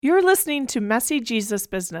You're listening to Messy Jesus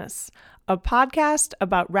Business, a podcast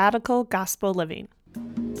about radical gospel living.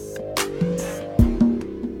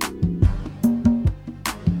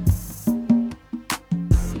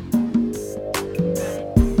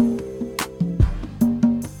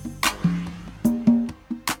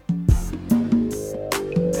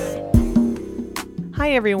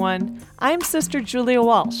 Hi, everyone. I'm Sister Julia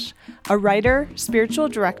Walsh, a writer, spiritual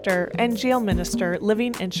director, and jail minister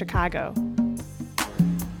living in Chicago.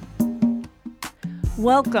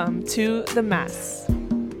 Welcome to The Mess.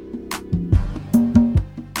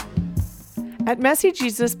 At Messy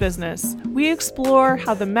Jesus Business, we explore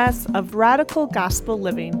how the mess of radical gospel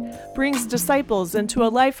living brings disciples into a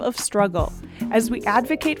life of struggle as we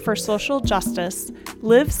advocate for social justice,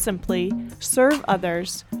 live simply, serve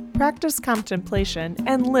others, practice contemplation,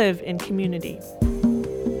 and live in community.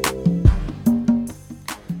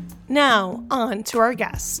 Now, on to our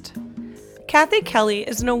guest. Kathy Kelly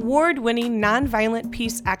is an award-winning nonviolent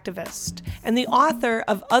peace activist and the author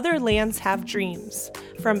of Other Lands Have Dreams,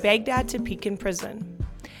 From Baghdad to Pekin Prison.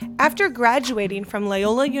 After graduating from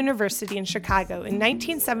Loyola University in Chicago in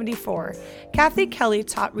 1974, Kathy Kelly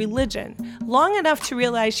taught religion long enough to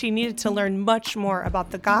realize she needed to learn much more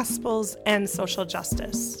about the Gospels and social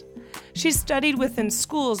justice. She studied within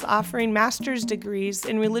schools offering master's degrees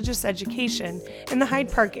in religious education in the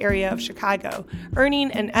Hyde Park area of Chicago,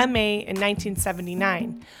 earning an MA in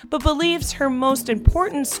 1979, but believes her most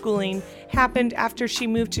important schooling happened after she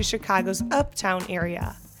moved to Chicago's Uptown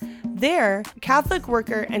area. There, Catholic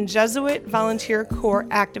worker and Jesuit volunteer corps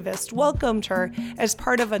activist welcomed her as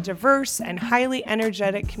part of a diverse and highly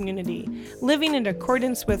energetic community, living in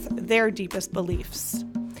accordance with their deepest beliefs.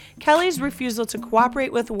 Kelly's refusal to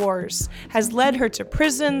cooperate with wars has led her to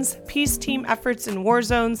prisons, peace team efforts in war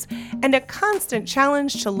zones, and a constant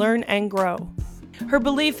challenge to learn and grow. Her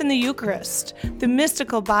belief in the Eucharist, the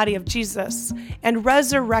mystical body of Jesus, and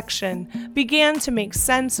resurrection began to make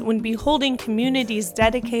sense when beholding communities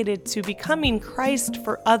dedicated to becoming Christ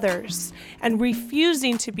for others and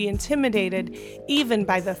refusing to be intimidated even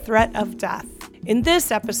by the threat of death. In this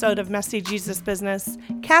episode of Messy Jesus Business,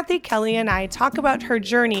 Kathy Kelly and I talk about her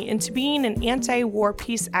journey into being an anti-war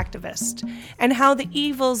peace activist and how the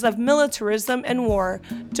evils of militarism and war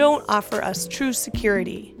don't offer us true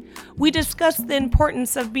security. We discuss the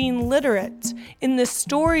importance of being literate in the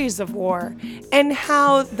stories of war and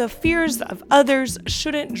how the fears of others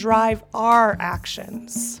shouldn't drive our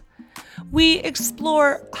actions. We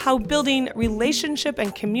explore how building relationship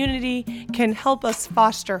and community can help us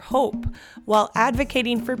foster hope while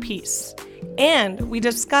advocating for peace. And we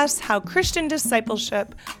discuss how Christian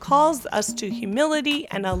discipleship calls us to humility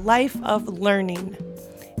and a life of learning.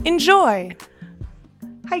 Enjoy!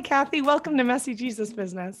 Hi, Kathy. Welcome to Messy Jesus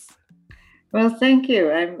Business. Well, thank you.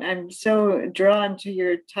 I'm so drawn to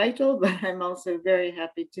your title, but I'm also very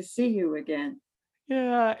happy to see you again.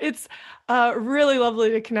 Yeah, it's really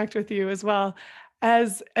lovely to connect with you as well.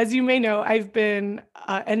 As you may know, I've been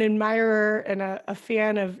an admirer and a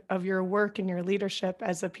fan of your work and your leadership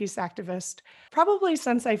as a peace activist, probably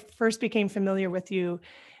since I first became familiar with you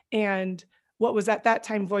and what was at that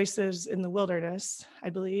time Voices in the Wilderness,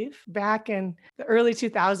 I believe, back in the early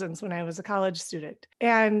 2000s when I was a college student.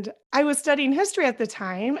 And I was studying history at the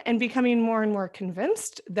time and becoming more and more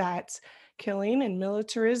convinced that killing and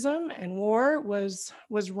militarism and war was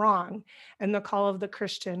wrong. And the call of the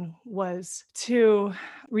Christian was to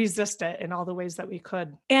resist it in all the ways that we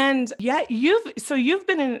could. And yet you've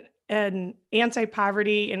been an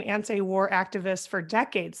anti-poverty and anti-war activist for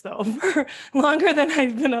decades, though, for longer than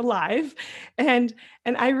I've been alive. And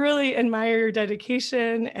I really admire your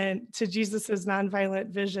dedication and to Jesus's nonviolent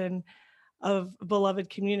vision of beloved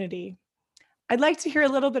community. I'd like to hear a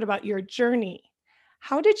little bit about your journey.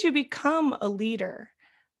 How did you become a leader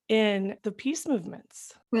in the peace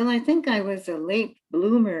movements? Well, I think I was a late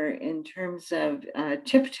bloomer in terms of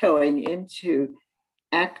tiptoeing into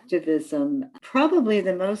activism. Probably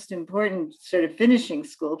the most important sort of finishing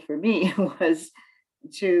school for me was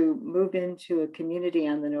to move into a community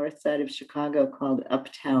on the north side of Chicago called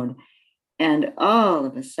Uptown. And all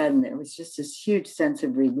of a sudden, there was just this huge sense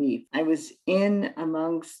of relief. I was in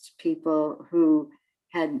amongst people who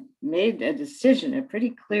had made a decision, a pretty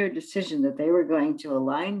clear decision, that they were going to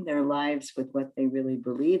align their lives with what they really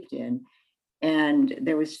believed in. And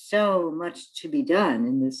there was so much to be done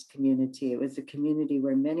in this community. It was a community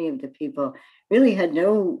where many of the people really had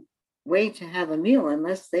no way to have a meal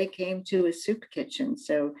unless they came to a soup kitchen.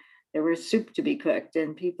 So there was soup to be cooked,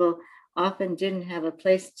 and people often didn't have a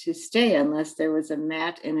place to stay unless there was a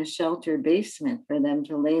mat in a shelter basement for them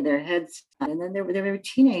to lay their heads on. And then there were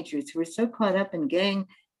teenagers who were so caught up in gang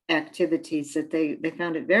activities that they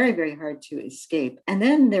found it very, very hard to escape. And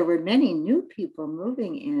then there were many new people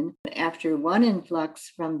moving in after one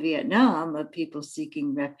influx from Vietnam of people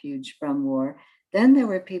seeking refuge from war. Then there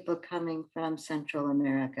were people coming from Central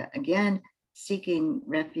America, again, seeking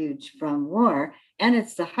refuge from war. And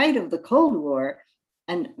it's the height of the Cold War.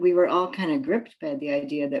 And we were all kind of gripped by the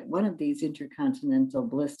idea that one of these intercontinental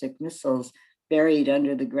ballistic missiles buried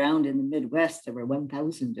under the ground in the Midwest, there were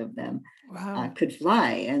 1,000 of them, Wow. could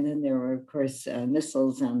fly. And then there were, of course,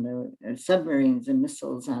 missiles on the submarines and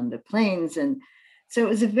missiles on the planes. And so it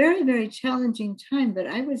was a very, very challenging time. But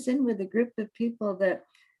I was in with a group of people that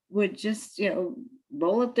would just,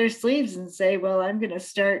 roll up their sleeves and say, well, I'm going to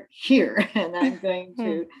start here and I'm going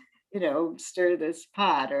to stir this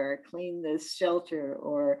pot or clean this shelter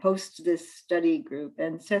or host this study group.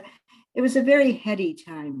 And so it was a very heady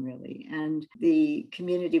time, really. And the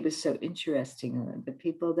community was so interesting. The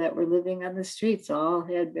people that were living on the streets all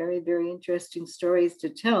had very, very interesting stories to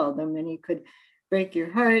tell. Though many could break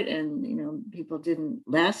your heart, and people didn't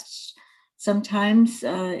last sometimes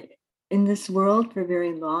in this world for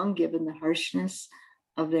very long, given the harshness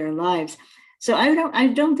of their lives. So I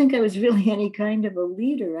don't think I was really any kind of a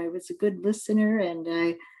leader. I was a good listener, and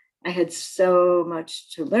I had so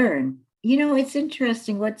much to learn. It's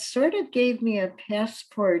interesting. What sort of gave me a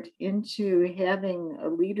passport into having a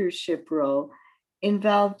leadership role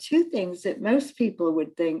involved two things that most people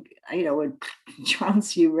would think, would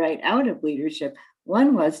trounce you right out of leadership.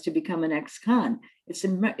 One was to become an ex-con.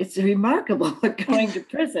 It's remarkable what going to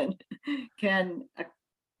prison can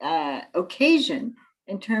occasion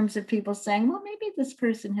in terms of people saying, well, maybe this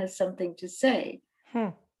person has something to say.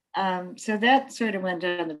 So that sort of went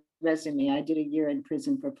on the resume. I did a year in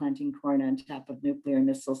prison for planting corn on top of nuclear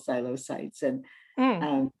missile silo sites. And,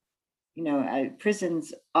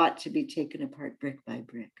 prisons ought to be taken apart brick by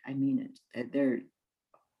brick. I mean it. They're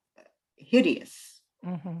hideous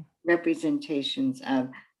representations of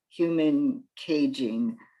human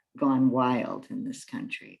caging gone wild in this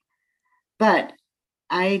country. But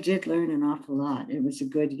I did learn an awful lot. It was a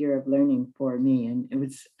good year of learning for me. And it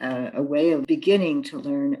was a way of beginning to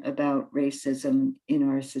learn about racism in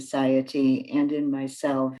our society and in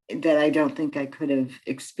myself that I don't think I could have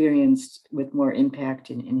experienced with more impact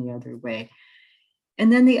in any other way.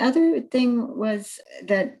 And then the other thing was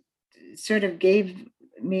that sort of gave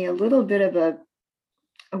me a little bit of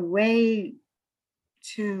a way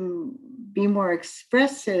to be more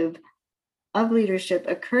expressive of leadership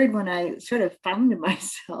occurred when I sort of found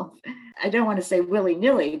myself, I don't want to say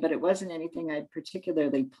willy-nilly, but it wasn't anything I'd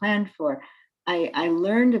particularly planned for. I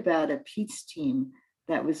learned about a peace team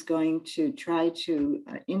that was going to try to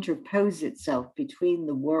interpose itself between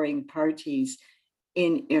the warring parties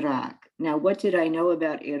in Iraq. Now, what did I know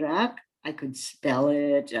about Iraq? I could spell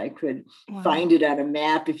it. I could find it on a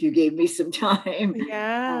map if you gave me some time.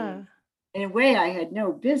 Yeah. In a way, I had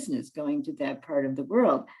no business going to that part of the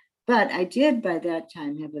world. But I did by that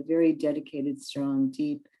time have a very dedicated, strong,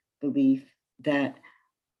 deep belief that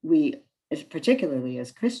we, particularly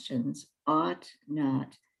as Christians, ought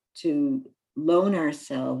not to lend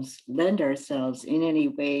ourselves in any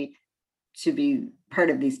way to be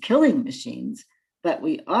part of these killing machines, but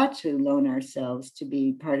we ought to loan ourselves to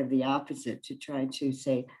be part of the opposite, to try to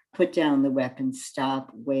say, put down the weapons,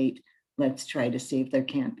 stop, wait, let's try to see if there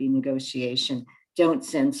can't be negotiation. Don't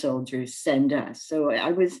send soldiers, send us. So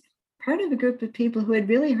I was part of a group of people who had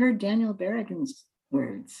really heard Daniel Berrigan's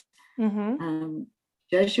words.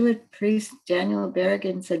 Jesuit priest Daniel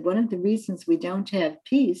Berrigan said, one of the reasons we don't have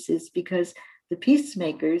peace is because the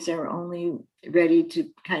peacemakers are only ready to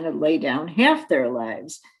kind of lay down half their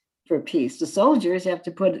lives for peace. The soldiers have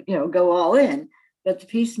to go all in, but the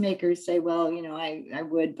peacemakers say, well, I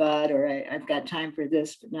would, but, or I've got time for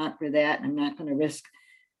this, but not for that. And I'm not going to risk.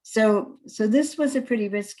 So this was a pretty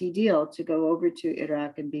risky deal to go over to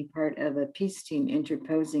Iraq and be part of a peace team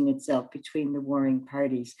interposing itself between the warring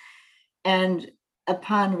parties. And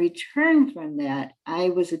upon return from that, I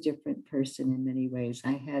was a different person in many ways.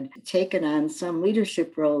 I had taken on some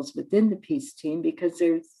leadership roles within the peace team because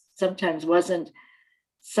there sometimes wasn't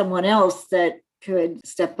someone else that could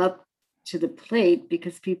step up to the plate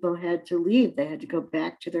because people had to leave. They had to go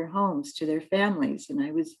back to their homes, to their families, and I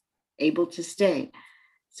was able to stay.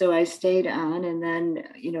 So I stayed on, and then,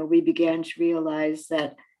 we began to realize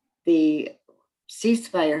that the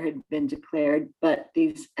ceasefire had been declared, but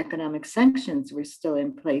these economic sanctions were still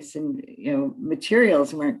in place, and,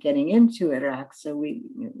 materials weren't getting into Iraq. So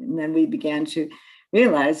then we began to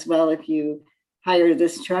realize, well, if you hire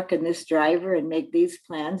this truck and this driver and make these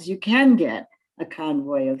plans, you can get a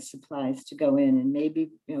convoy of supplies to go in and maybe,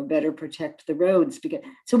 better protect the roads.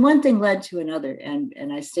 So one thing led to another, and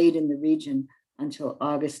I stayed in the region until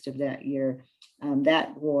August of that year.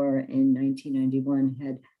 That war in 1991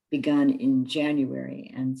 had begun in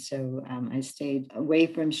January. And so I stayed away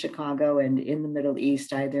from Chicago and in the Middle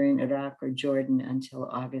East, either in Iraq or Jordan, until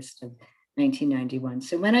August of 1991.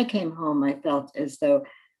 So when I came home, I felt as though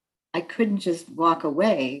I couldn't just walk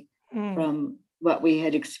away from what we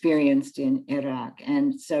had experienced in Iraq.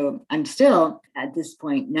 And so I'm still, at this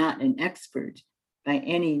point, not an expert by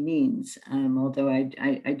any means, although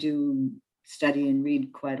I do study and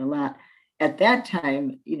read quite a lot. At that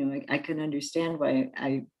time, I can understand why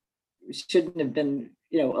I shouldn't have been,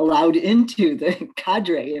 allowed into the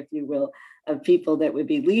cadre, if you will, of people that would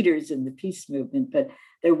be leaders in the peace movement. But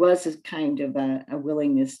there was a kind of a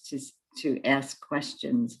willingness to ask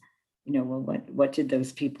questions. Well, what did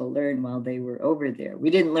those people learn while they were over there? We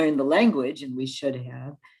didn't learn the language, and we should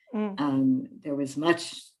have. There was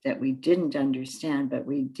much that we didn't understand, but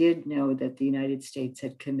we did know that the United States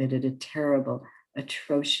had committed a terrible,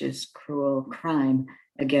 atrocious, cruel crime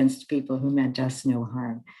against people who meant us no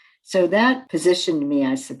harm. So that positioned me,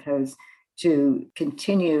 I suppose, to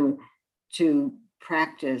continue to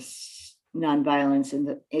practice nonviolence,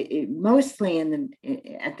 mostly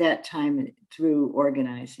at that time through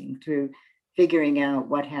organizing, through figuring out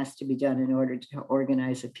what has to be done in order to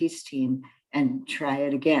organize a peace team and try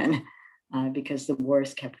it again, because the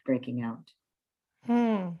wars kept breaking out.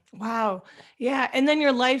 Wow. Yeah. And then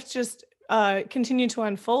your life just continued to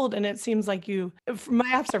unfold. And it seems like from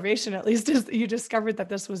my observation, at least, is that you discovered that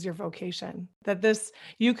this was your vocation, that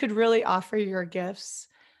you could really offer your gifts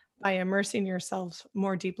by immersing yourself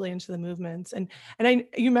more deeply into the movements. And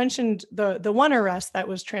you mentioned the one arrest that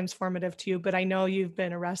was transformative to you, but I know you've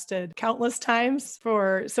been arrested countless times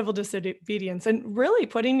for civil disobedience and really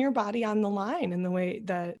putting your body on the line in the way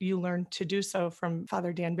that you learned to do so from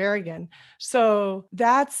Father Dan Berrigan. So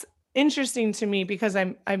that's interesting to me, because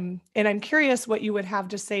I'm curious what you would have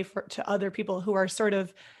to say to other people who are sort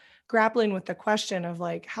of grappling with the question of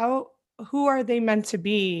like, who are they meant to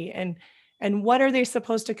be, and what are they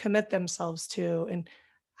supposed to commit themselves to, and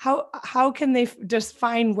how can they just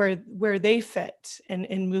find where they fit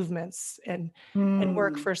in movements and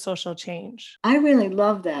work for social change? I really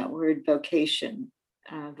love that word vocation,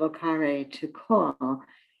 vocare, to call.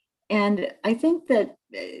 And I think that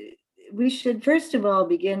we should, first of all,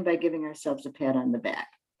 begin by giving ourselves a pat on the back.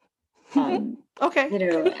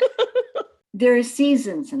 Okay. There are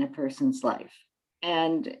seasons in a person's life.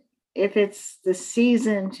 And if it's the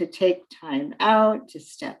season to take time out, to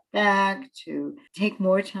step back, to take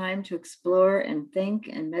more time to explore and think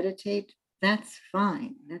and meditate, that's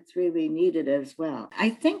fine. That's really needed as well. I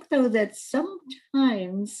think, though, that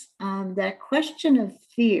sometimes that question of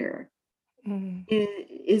fear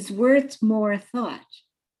is worth more thought,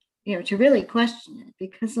 to really question it,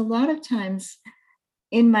 because a lot of times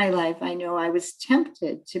in my life, I know I was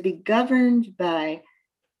tempted to be governed by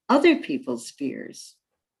other people's fears.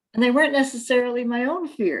 And they weren't necessarily my own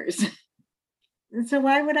fears. And so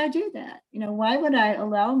why would I do that? Why would I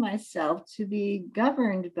allow myself to be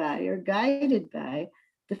governed by or guided by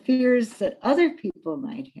the fears that other people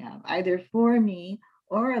might have, either for me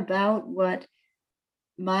or about what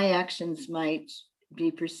my actions might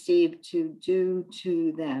be perceived to do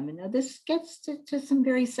to them? And now this gets to some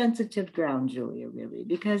very sensitive ground, Julia, really,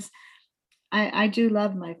 because I do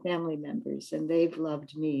love my family members, and they've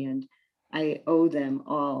loved me, and I owe them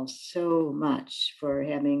all so much for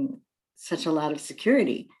having such a lot of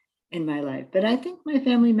security in my life. But I think my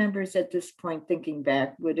family members at this point, thinking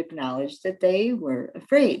back, would acknowledge that they were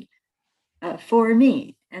afraid for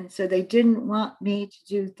me. And so they didn't want me to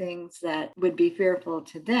do things that would be fearful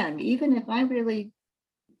to them, even if I really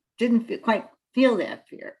didn't quite feel that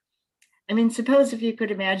fear. I mean, suppose if you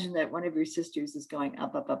could imagine that one of your sisters is going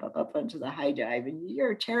up onto the high dive, and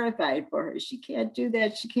you're terrified for her. She can't do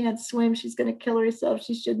that. She can't swim. She's going to kill herself.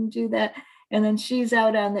 She shouldn't do that. And then she's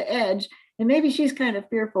out on the edge, and maybe she's kind of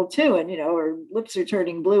fearful too. And, her lips are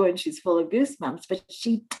turning blue and she's full of goosebumps, but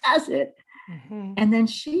she does it. Mm-hmm. And then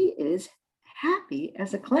she is happy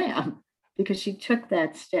as a clam because she took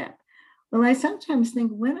that step. Well, I sometimes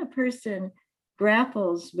think when a person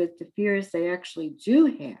grapples with the fears they actually do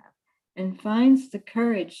have, and finds the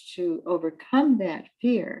courage to overcome that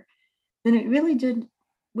fear, then it really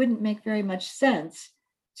wouldn't make very much sense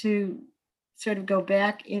to sort of go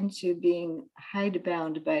back into being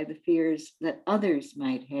hidebound by the fears that others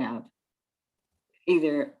might have,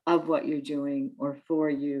 either of what you're doing or for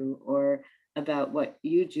you, or about what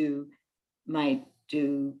you do might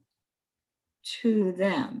do to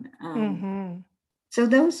them. So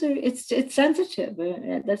those are, it's sensitive.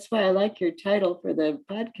 That's why I like your title for the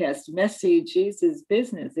podcast, Messy Jesus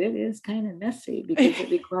Business. It is kind of messy because it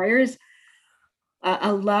requires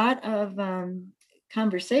a lot of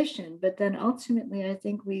conversation, but then ultimately I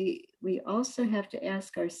think we also have to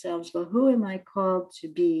ask ourselves, well, who am I called to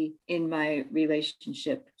be in my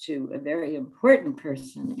relationship to a very important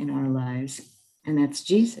person in our lives, and that's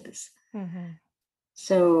Jesus. Mm-hmm.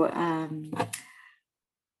 So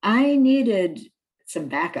I needed some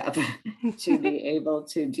backup to be able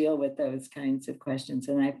to deal with those kinds of questions.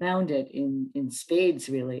 And I found it in spades,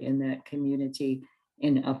 really, in that community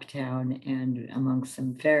in Uptown and among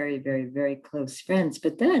some very, very, very close friends.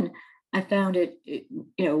 But then I found it,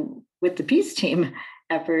 with the peace team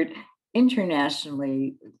effort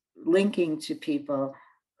internationally, linking to people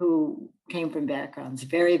who came from backgrounds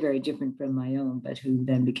very, very different from my own, but who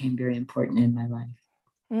then became very important in my life.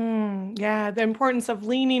 Yeah, the importance of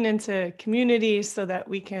leaning into community so that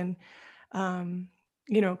we can,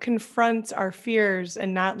 confront our fears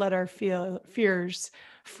and not let our fears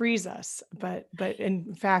freeze us, but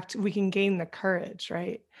in fact, we can gain the courage,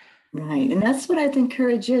 right? Right. And that's what I think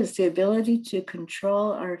courage is, the ability to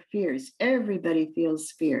control our fears. Everybody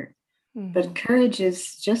feels fear, but courage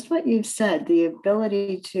is just what you've said, the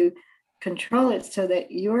ability to control it so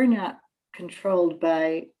that you're not controlled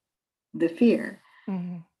by the fear.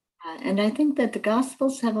 Mm-hmm. And I think that the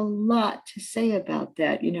Gospels have a lot to say about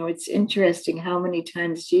that. It's interesting how many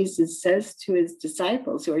times Jesus says to his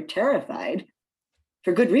disciples who are terrified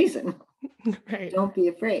for good reason, Right. don't be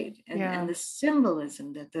afraid. And the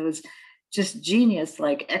symbolism that those just genius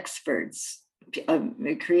like experts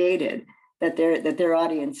created, that their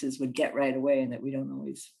audiences would get right away, and that we don't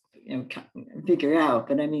always figure out.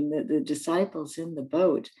 But I mean, the disciples in the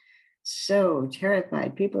boat, so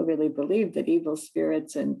terrified. People really believed that evil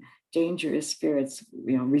spirits and dangerous spirits,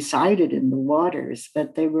 resided in the waters,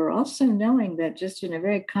 but they were also knowing that just in a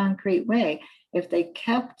very concrete way, if they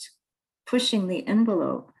kept pushing the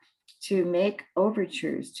envelope to make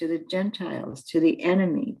overtures to the Gentiles, to the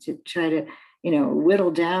enemy, to try to,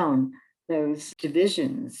 whittle down those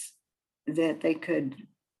divisions, that they could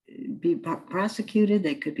be prosecuted,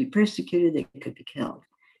 they could be persecuted, they could be killed.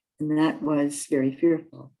 And that was very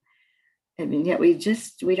fearful. I mean, yet we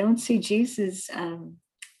don't see Jesus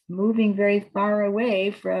moving very far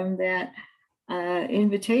away from that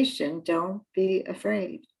invitation. Don't be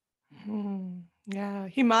afraid. Yeah,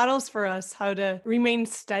 he models for us how to remain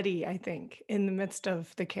steady, I think, in the midst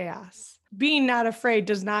of the chaos. Being not afraid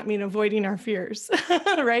does not mean avoiding our fears,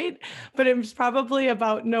 right? But it's probably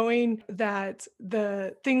about knowing that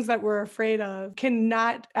the things that we're afraid of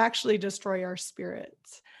cannot actually destroy our spirit,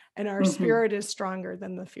 and our spirit is stronger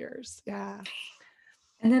than the fears. Yeah.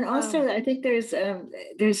 And then also, I think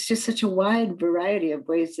there's just such a wide variety of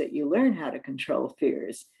ways that you learn how to control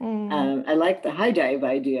fears. I like the high dive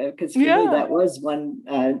idea, because for me that was one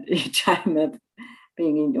time of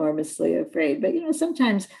being enormously afraid. But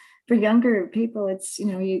sometimes for younger people, it's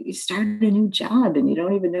you start a new job and you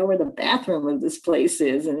don't even know where the bathroom of this place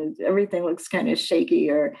is, and everything looks kind of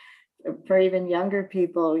shaky. Or for even younger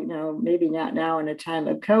people, maybe not now in a time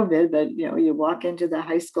of COVID, but you walk into the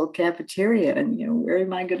high school cafeteria and where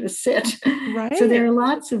am I going to sit? Right. So there are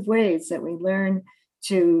lots of ways that we learn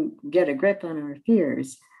to get a grip on our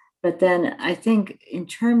fears. But then I think in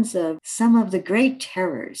terms of some of the great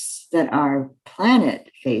terrors that our planet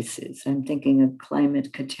faces, I'm thinking of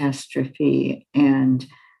climate catastrophe and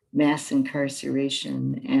mass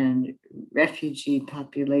incarceration and refugee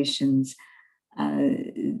populations.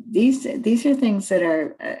 These are things that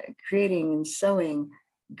are creating and sowing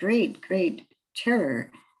great, great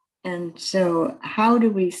terror. And so how do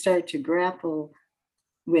we start to grapple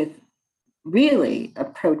with really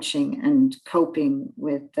approaching and coping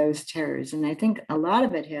with those terrors? And I think a lot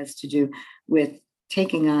of it has to do with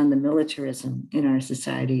taking on the militarism in our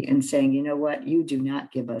society and saying, you know what, you do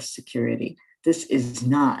not give us security. This is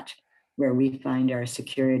not where we find our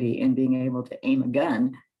security, in being able to aim a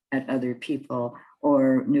gun at other people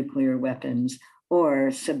or nuclear weapons,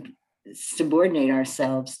 or subordinate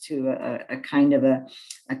ourselves to a kind of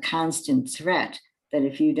a constant threat that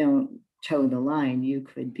if you don't toe the line, you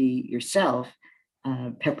could be yourself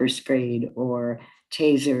pepper sprayed or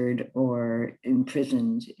tasered or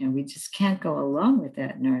imprisoned. And we just can't go along with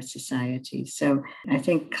that in our society. So I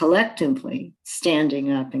think collectively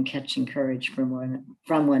standing up and catching courage from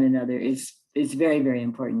one another is very, very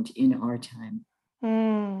important in our time.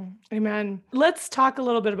 Amen. Let's talk a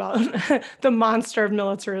little bit about the monster of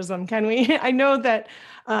militarism, can we? I know that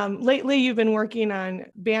lately you've been working on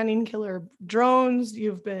banning killer drones.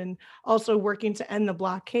 You've been also working to end the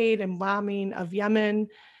blockade and bombing of Yemen.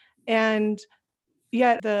 And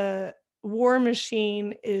yet the war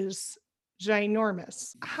machine is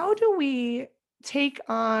ginormous. How do we take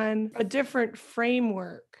on a different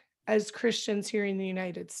framework as Christians here in the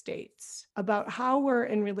United States about how we're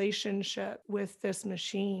in relationship with this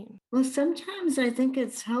machine? Well, sometimes I think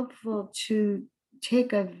it's helpful to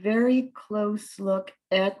take a very close look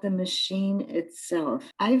at the machine itself.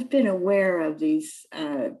 I've been aware of these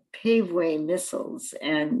paveway missiles,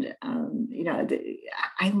 and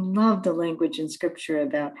I love the language in Scripture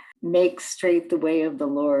about make straight the way of the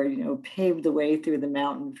Lord, pave the way through the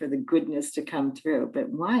mountain for the goodness to come through. But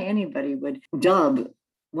why anybody would dub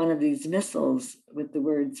one of these missiles with the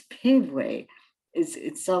words paveway is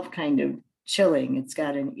itself kind of chilling. It's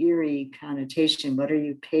got an eerie connotation. What are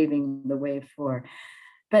you paving the way for?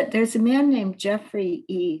 But there's a man named Jeffrey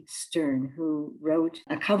E. Stern who wrote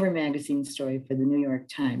a cover magazine story for the New York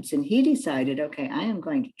Times. And he decided, okay, I am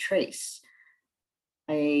going to trace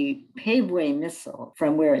a paveway missile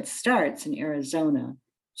from where it starts in Arizona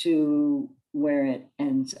to where it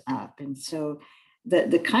ends up. And so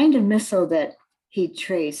the kind of missile that he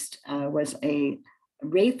traced was a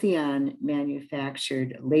Raytheon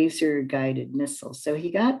manufactured laser guided missile. So he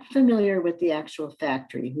got familiar with the actual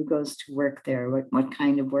factory, who goes to work there, what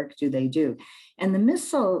kind of work do they do. And the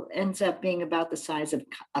missile ends up being about the size of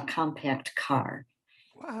a compact car.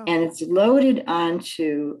 Wow. And it's loaded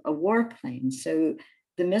onto a warplane. So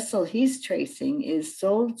the missile he's tracing is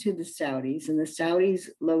sold to the Saudis, and the Saudis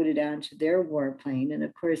load it onto their warplane. And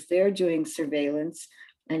of course, they're doing surveillance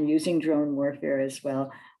and using drone warfare as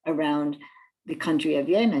well around the country of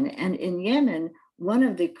Yemen. And in Yemen, one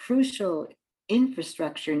of the crucial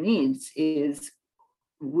infrastructure needs is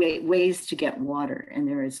ways to get water. And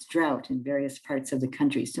there is drought in various parts of the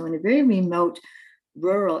country. So in a very remote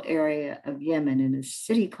rural area of Yemen, in a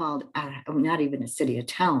city called, not even a city, a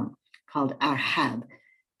town called Arhab,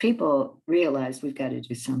 people realize we've got to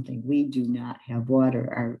do something. We do not have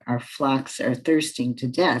water. Our flocks are thirsting to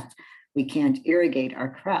death. We can't irrigate our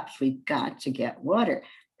crops. We've got to get water.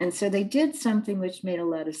 And so they did something which made a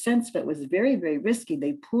lot of sense, but was very, very risky.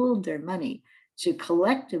 They pooled their money to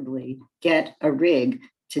collectively get a rig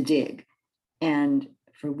to dig. And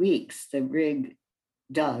for weeks, the rig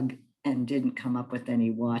dug and didn't come up with any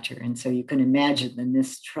water. And so you can imagine the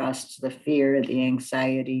mistrust, the fear, the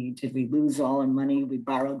anxiety. Did we lose all our money? We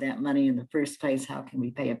borrowed that money in the first place. How can we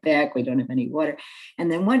pay it back? We don't have any water.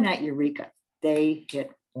 And then one night, eureka, they hit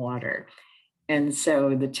water. And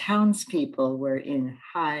so the townspeople were in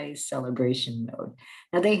high celebration mode.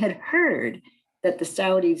 Now, they had heard that the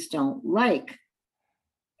Saudis don't like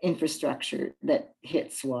infrastructure that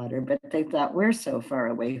hits water, but they thought, we're so far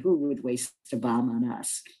away, who would waste a bomb on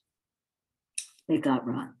us? They thought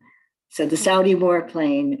wrong. So the Saudi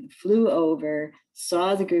warplane flew over,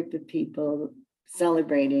 saw the group of people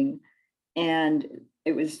celebrating, and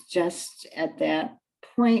it was just at that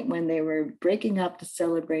point when they were breaking up the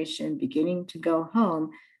celebration, beginning to go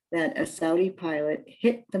home, that a Saudi pilot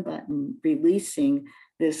hit the button, releasing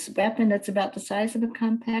this weapon that's about the size of a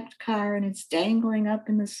compact car, and it's dangling up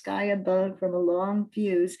in the sky above from a long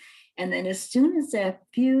fuse. And then as soon as that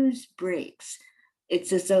fuse breaks,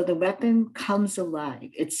 it's as though the weapon comes alive.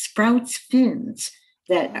 It sprouts fins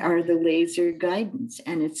that are the laser guidance,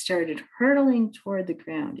 and it started hurtling toward the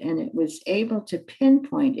ground, and it was able to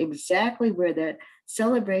pinpoint exactly where that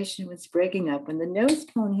celebration was breaking up. When the nose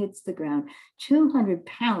cone hits the ground, 200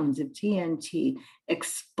 pounds of TNT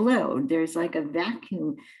explode. There's like a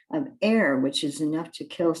vacuum of air, which is enough to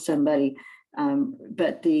kill somebody.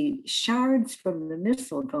 But the shards from the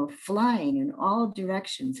missile go flying in all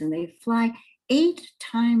directions, and they fly 8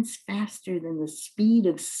 times faster than the speed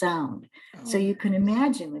of sound. So you can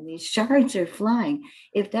imagine when these shards are flying,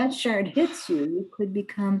 if that shard hits you, you could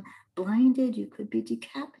become blinded, you could be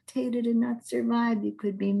decapitated and not survive, you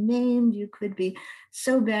could be maimed, you could be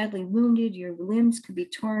so badly wounded, your limbs could be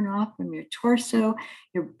torn off from your torso,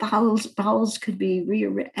 your bowels could be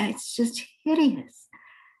rearranged. It's just hideous.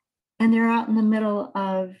 And they're out in the middle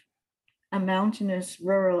of a mountainous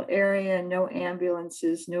rural area, no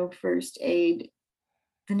ambulances, no first aid.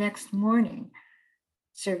 The next morning,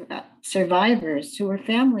 survivors who were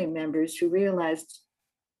family members who realized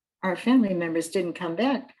our family members didn't come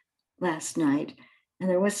back last night, and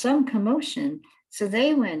there was some commotion. So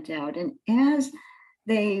they went out, and as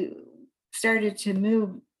they started to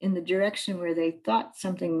move in the direction where they thought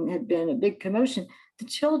something had been a big commotion, the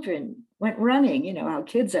children went running. You know how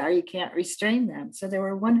kids are, you can't restrain them. So there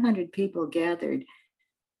were 100 people gathered,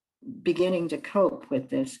 beginning to cope with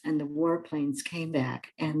this, and the warplanes came back,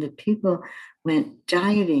 and the people went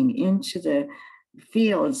diving into the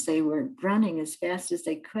fields. They were running as fast as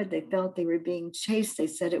they could. They felt they were being chased. They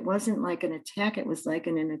said it wasn't like an attack, it was like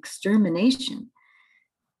an extermination.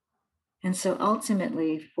 And so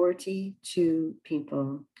ultimately, 42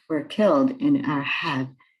 people were killed in Arhab,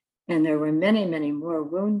 and there were many, many more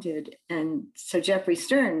wounded. And so Jeffrey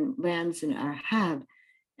Stern lands in Arhab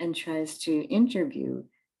and tries to interview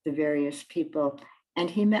the various people. And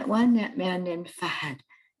he met one man named Fahad.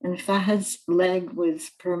 And Fahad's leg was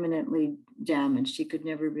permanently damaged. He could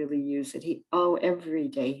never really use it. Every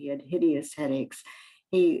day he had hideous headaches.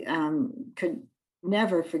 He could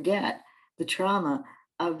never forget the trauma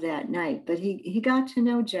of that night. But he got to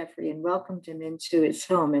know Jeffrey and welcomed him into his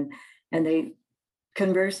home. And they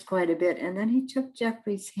conversed quite a bit. And then he took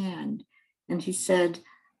Jeffrey's hand and he said,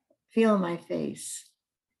 "Feel my face."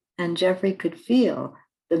 And Jeffrey could feel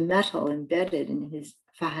the metal embedded in his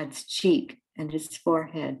Fahad's cheek and his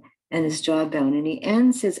forehead and his jawbone. And he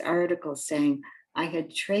ends his article saying, "I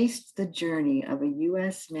had traced the journey of a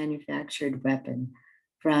US manufactured weapon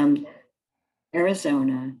from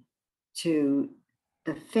Arizona to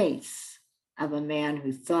the face of a man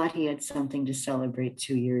who thought he had something to celebrate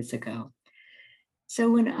 2 years ago." So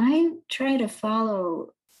when I try to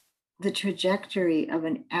follow the trajectory of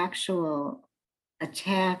an actual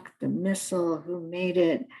attack, the missile, who made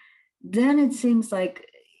it, then it seems like,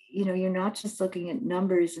 you're not just looking at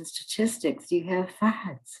numbers and statistics, you have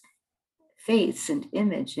Fahad's face and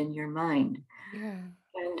image in your mind. Yeah.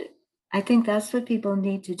 And I think that's what people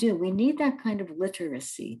need to do. We need that kind of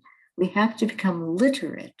literacy. We have to become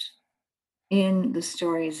literate in the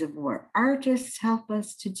stories of war. Artists help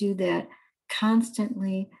us to do that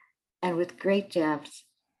constantly and with great depth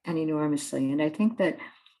and enormously. And I think that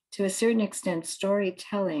to a certain extent,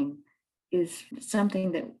 storytelling is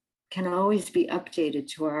something that can always be updated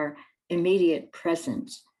to our immediate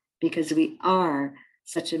present because we are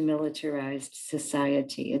such a militarized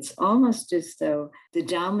society. It's almost as though the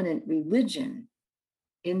dominant religion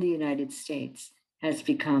in the United States has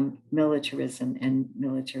become militarism and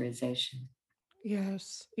militarization.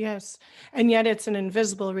 Yes, yes. And yet it's an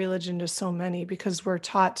invisible religion to so many because we're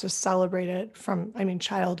taught to celebrate it from,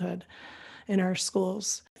 childhood in our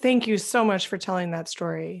schools. Thank you so much for telling that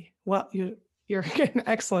story. Well, you're an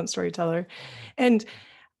excellent storyteller. And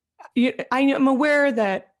I am aware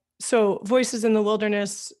that, so Voices in the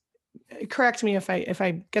Wilderness, correct me if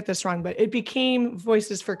I get this wrong, but it became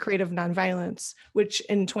Voices for Creative Nonviolence, which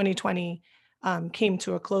in 2020 came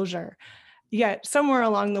to a closure. Yet somewhere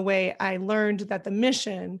along the way, I learned that the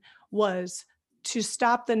mission was to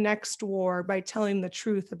stop the next war by telling the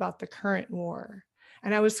truth about the current war.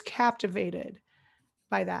 And I was captivated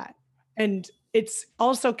by that. And it's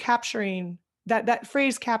also capturing that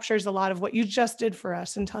phrase captures a lot of what you just did for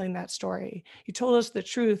us in telling that story. You told us the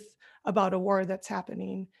truth about a war that's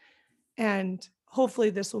happening. And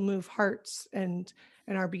hopefully this will move hearts and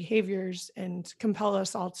our behaviors and compel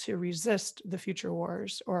us all to resist the future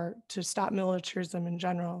wars or to stop militarism in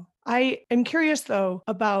general. I am curious, though,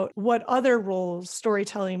 about what other roles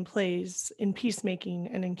storytelling plays in peacemaking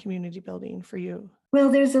and in community building for you.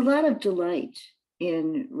 Well, there's a lot of delight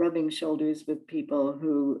in rubbing shoulders with people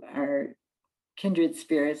who are kindred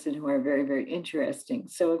spirits and who are very, very interesting.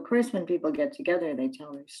 So, of course, when people get together, they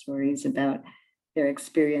tell their stories about their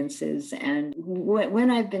experiences. And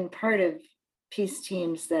when I've been part of peace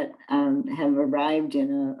teams that have arrived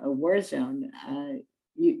in a war zone,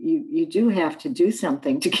 you do have to do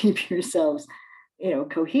something to keep yourselves,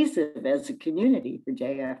 cohesive as a community for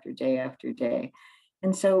day after day after day.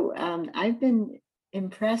 And so I've been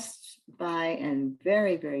impressed by and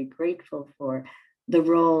very, very grateful for the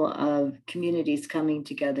role of communities coming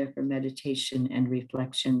together for meditation and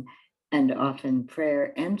reflection, and often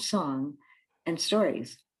prayer and song and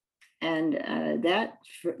stories. And that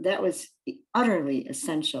was utterly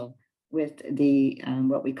essential with the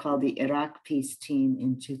what we call the Iraq peace team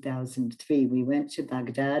in 2003. We went to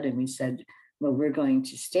Baghdad and we said, well, we're going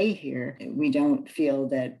to stay here. We don't feel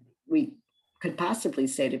that we could possibly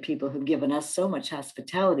say to people who've given us so much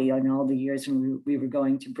hospitality on all the years when we were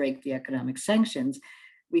going to break the economic sanctions.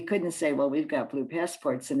 We couldn't say, well, we've got blue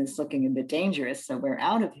passports and it's looking a bit dangerous, so we're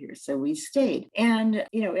out of here. So we stayed. And,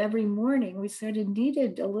 every morning we sort of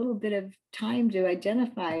needed a little bit of time to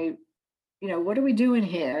identify, what are we doing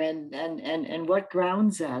here and what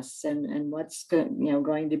grounds us and what's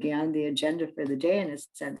going to be on the agenda for the day in a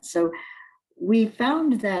sense. So we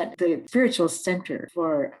found that the spiritual center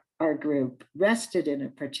for our group rested in a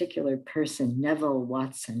particular person, Neville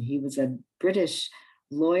Watson. He was a British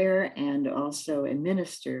lawyer and also a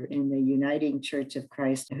minister in the Uniting Church of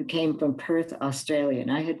Christ who came from Perth, Australia.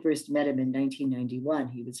 And I had first met him in 1991.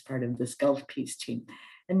 He was part of this Gulf peace team.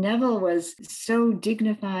 And Neville was so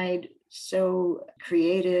dignified, so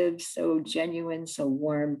creative, so genuine, so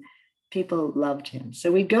warm. People loved him.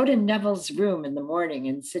 So we'd go to Neville's room in the morning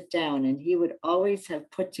and sit down, and he would always have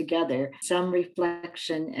put together some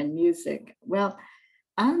reflection and music. Well,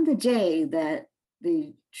 on the day that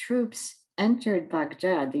the troops entered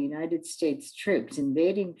Baghdad, the United States troops,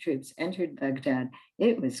 invading troops entered Baghdad,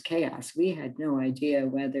 it was chaos. We had no idea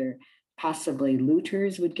whether possibly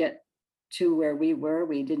looters would get to where we were.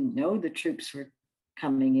 We didn't know the troops were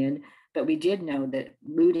coming in, but we did know that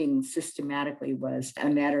looting systematically was a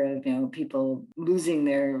matter of, people losing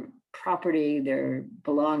their property, their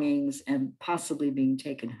belongings, and possibly being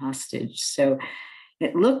taken hostage. So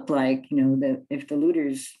it looked like, that if the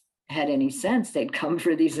looters had any sense, they'd come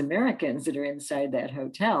for these Americans that are inside that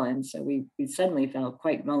hotel. And so we suddenly felt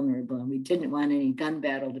quite vulnerable, and we didn't want any gun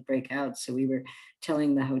battle to break out. So we were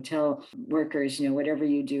telling the hotel workers, whatever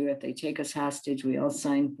you do, if they take us hostage, we all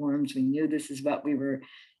sign forms. We knew this is what we were,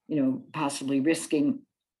 possibly risking.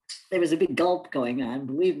 There was a big gulp going on,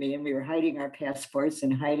 believe me, and we were hiding our passports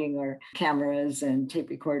and hiding our cameras and tape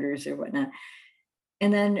recorders or whatnot.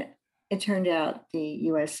 And then it turned out the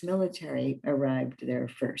US military arrived there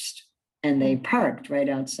first, and they parked right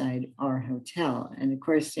outside our hotel. And of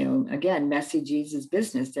course, again, messy Jesus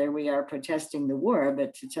business. There we are protesting the war,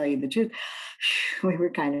 but to tell you the truth, we were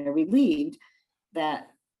kind of relieved that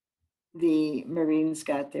the Marines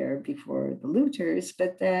got there before the looters.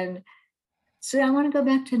 But then, so I want to go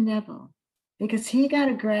back to Neville, because he got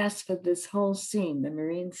a grasp of this whole scene, the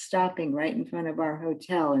Marines stopping right in front of our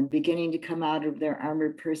hotel and beginning to come out of their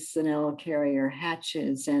armored personnel carrier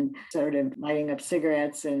hatches and sort of lighting up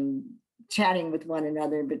cigarettes and chatting with one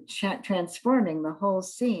another, but transforming the whole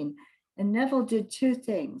scene. And Neville did two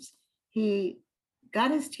things. He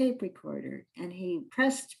got his tape recorder and he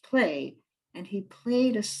pressed play, and he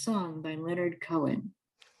played a song by Leonard Cohen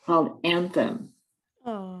called Anthem.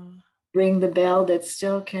 Oh. Ring the bell that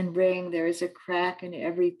still can ring. There is a crack in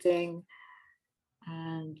everything.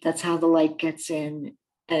 That's how the light gets in.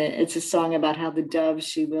 It's a song about how the dove,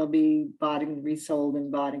 she will be bought and resold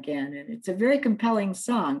and bought again. And it's a very compelling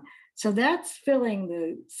song. So that's filling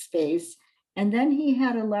the space. And then he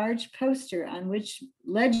had a large poster on which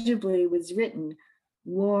legibly was written,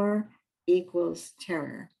 "War equals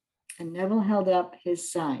terror." And Neville held up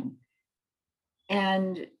his sign.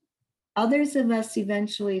 And others of us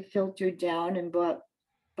eventually filtered down and bought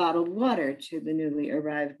bottled water to the newly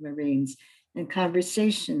arrived Marines, and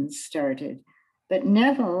conversations started. But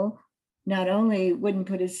Neville not only wouldn't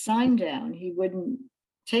put his sign down, he wouldn't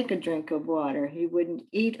take a drink of water, he wouldn't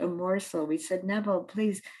eat a morsel. We said, "Neville,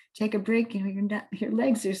 please take a break. Your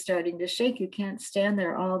legs are starting to shake. You can't stand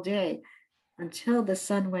there all day." Until the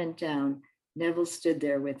sun went down, Neville stood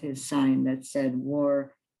there with his sign that said,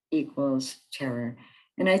 "War equals terror."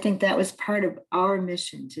 And I think that was part of our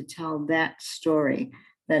mission, to tell that story,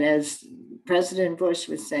 that as President Bush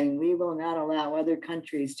was saying, we will not allow other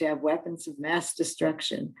countries to have weapons of mass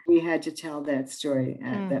destruction. We had to tell that story,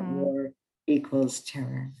 that war equals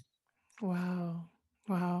terror. Wow.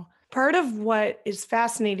 Wow. Part of what is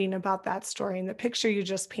fascinating about that story and the picture you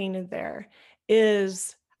just painted there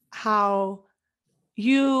is how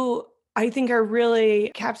you, I think, are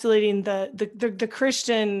really encapsulating the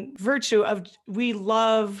Christian virtue of we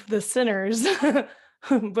love the sinners,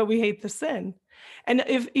 but we hate the sin. And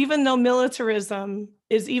even though militarism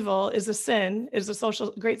is evil, is a sin, is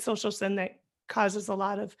a great social sin that causes a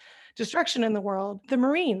lot of destruction in the world, the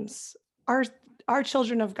Marines are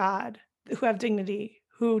children of God who have dignity,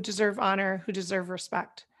 who deserve honor, who deserve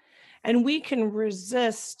respect. And we can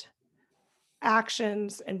resist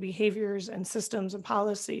actions and behaviors and systems and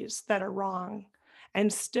policies that are wrong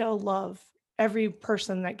and still love every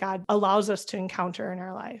person that God allows us to encounter in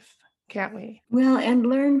our life, can't we? Well, and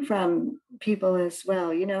learn from people as well.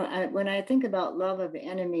 When I think about love of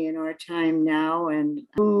enemy in our time now, and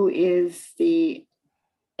who is the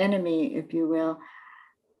enemy, if you will,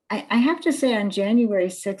 I have to say, on January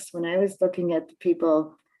 6th, when I was looking at the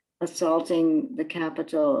people assaulting the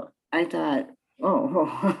Capitol, I thought,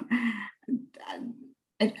 oh,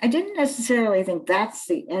 I didn't necessarily think that's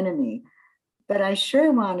the enemy, but I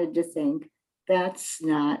sure wanted to think that's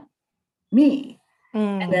not me.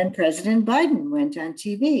 And then President Biden went on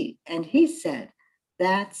TV and he said,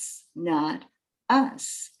 "That's not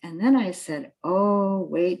us." And then I said, "Oh,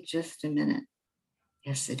 wait just a minute.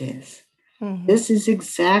 Yes, it is. This is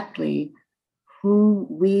exactly who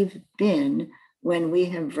we've been when we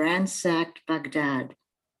have ransacked Baghdad.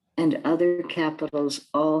 and other capitals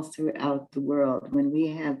all throughout the world, when we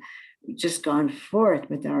have just gone forth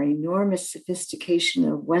with our enormous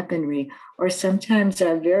sophistication of weaponry, or sometimes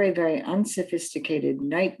our very, very unsophisticated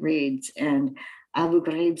night raids and Abu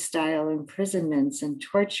Ghraib style imprisonments and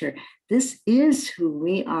torture. This is who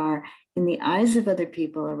we are in the eyes of other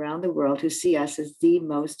people around the world who see us as the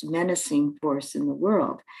most menacing force in the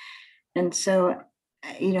world. And so,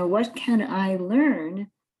 what can I learn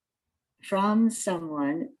from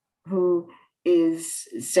someone who is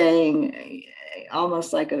saying,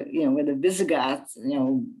 almost like with a Visigoth,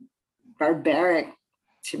 barbaric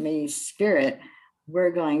to me spirit,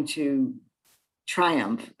 we're going to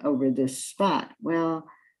triumph over this spot? Well,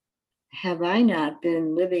 have I not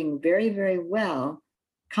been living very, very well,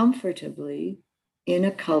 comfortably in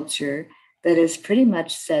a culture that is pretty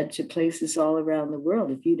much said to places all around the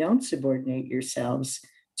world, if you don't subordinate yourselves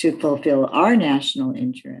to fulfill our national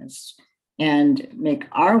interests and make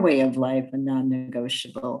our way of life a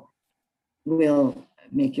non-negotiable, we'll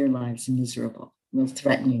make your lives miserable, we'll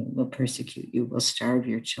threaten you, we'll persecute you, we'll starve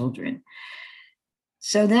your children.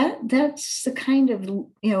 So that's the kind of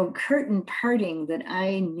curtain parting that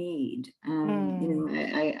I need.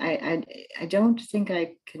 I don't think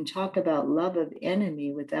I can talk about love of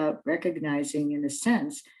enemy without recognizing, in a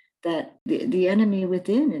sense, that the enemy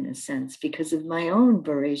within, in a sense, because of my own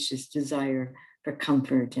voracious desire for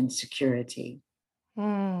comfort and security.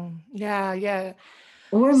 Yeah.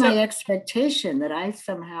 Or my expectation that I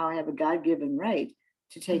somehow have a God-given right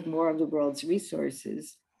to take more of the world's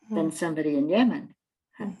resources than somebody in Yemen.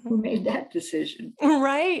 Who made that decision?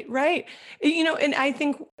 Right. And I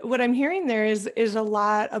think what I'm hearing there is a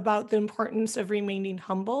lot about the importance of remaining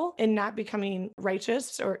humble and not becoming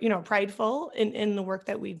righteous or, prideful in the work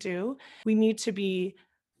that we do. We need to be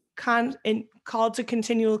called to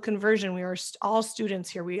continual conversion. We are all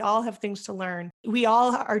students here. We all have things to learn. We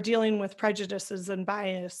all are dealing with prejudices and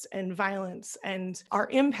bias and violence and are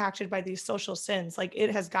impacted by these social sins. Like,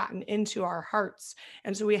 it has gotten into our hearts.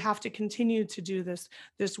 And so we have to continue to do this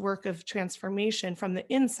work of transformation from the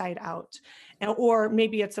inside out. Or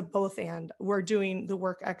maybe it's a both and. We're doing the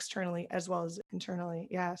work externally as well as internally.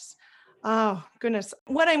 Yes. Oh, goodness.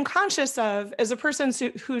 What I'm conscious of as a person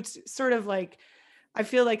who's sort of like, I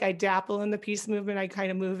feel like I dabble in the peace movement. I kind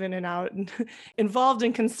of move in and out and involved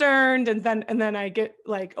and concerned. And then I get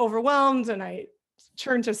like overwhelmed and I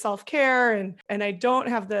turn to self-care and I don't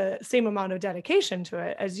have the same amount of dedication to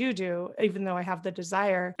it as you do, even though I have the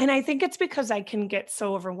desire. And I think it's because I can get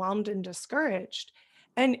so overwhelmed and discouraged.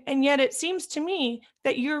 And yet it seems to me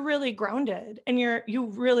that you're really grounded and you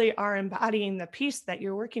really are embodying the peace that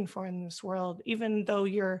you're working for in this world, even though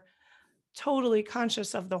you're totally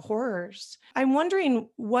conscious of the horrors. I'm wondering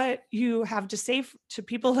what you have to say to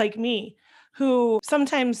people like me who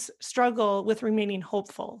sometimes struggle with remaining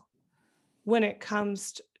hopeful when it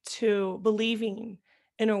comes to believing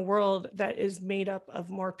in a world that is made up of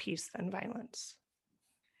more peace than violence.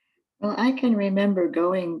 Well, I can remember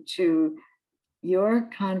going to your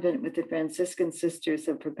convent with the Franciscan Sisters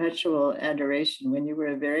of Perpetual Adoration when you were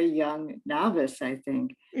a very young novice, I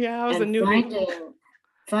think. Yeah, I was a newbie.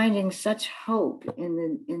 Finding such hope in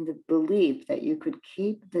the belief that you could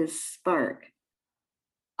keep this spark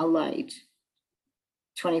alight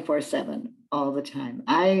 24/7 all the time.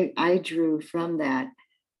 I drew from that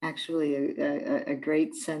actually a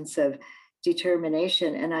great sense of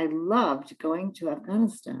determination, and I loved going to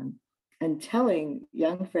Afghanistan and telling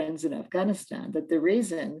young friends in Afghanistan that the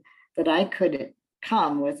reason that I could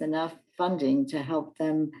come with enough funding to help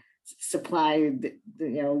them supply the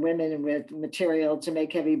women with material to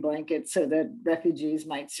make heavy blankets so that refugees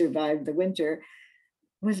might survive the winter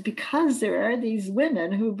was because there are these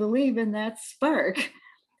women who believe in that spark.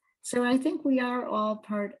 So I think we are all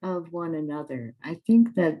part of one another. I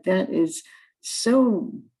think that is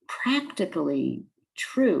so practically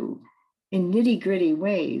true in nitty-gritty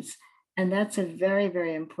ways. And that's a very,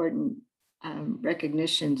 very important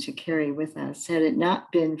recognition to carry with us. Had it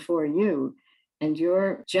not been for you and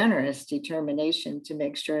your generous determination to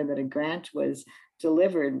make sure that a grant was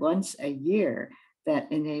delivered once a year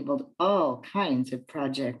that enabled all kinds of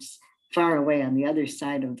projects far away on the other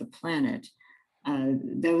side of the planet,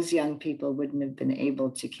 those young people wouldn't have been able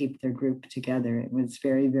to keep their group together. It was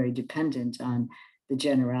very, very dependent on the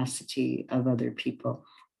generosity of other people.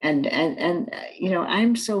 And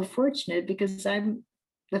I'm so fortunate because I'm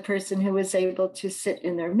the person who was able to sit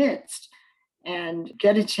in their midst and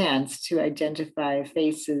get a chance to identify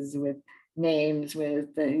faces with names, with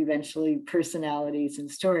eventually personalities and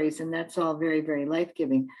stories. And that's all very, very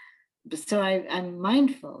life-giving. So I'm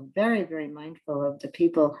mindful, very, very mindful of the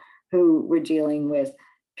people who were dealing with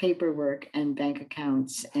paperwork and bank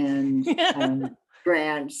accounts and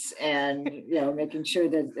grants and making sure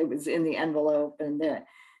that it was in the envelope and that.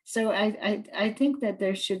 So I think that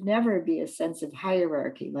there should never be a sense of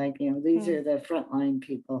hierarchy, like these are the frontline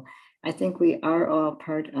people. I think we are all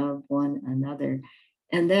part of one another.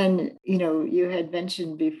 And then you had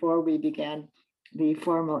mentioned before we began the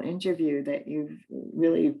formal interview that you've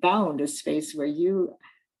really found a space where you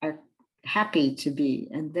are happy to be.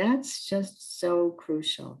 And that's just so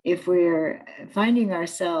crucial. If we're finding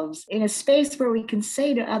ourselves in a space where we can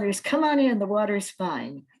say to others, come on in, the water's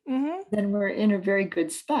fine, then we're in a very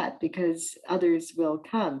good spot because others will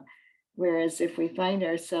come. Whereas if we find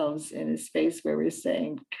ourselves in a space where we're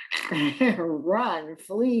saying, run,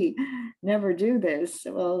 flee, never do this,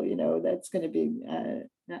 well, that's going to be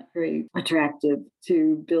not very attractive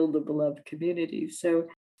to build a beloved community. So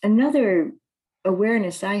another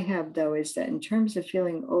awareness I have, though, is that in terms of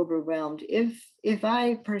feeling overwhelmed, if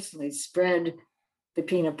I personally spread the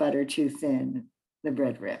peanut butter too thin, the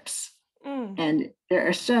bread rips. And there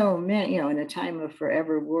are so many, in a time of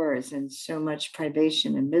forever wars and so much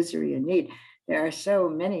privation and misery and need, there are so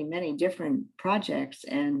many, many different projects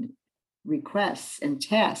and requests and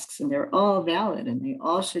tasks, and they're all valid and they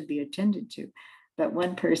all should be attended to. But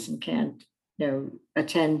one person can't,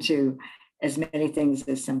 attend to as many things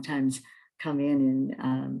as sometimes come in.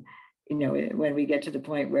 And, when we get to the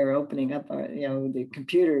point where opening up our, the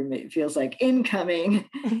computer feels like incoming,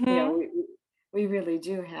 we really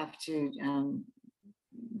do have to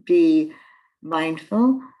be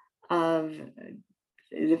mindful of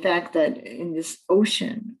the fact that in this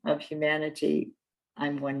ocean of humanity,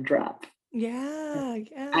 I'm one drop. Yeah.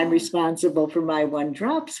 I'm responsible for my one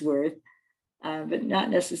drop's worth, but not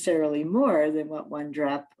necessarily more than what one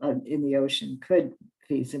drop in the ocean could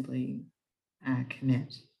feasibly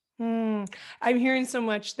commit. I'm hearing so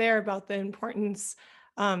much there about the importance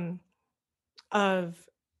of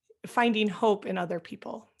finding hope in other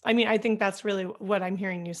people. I mean, I think that's really what I'm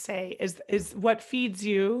hearing you say is what feeds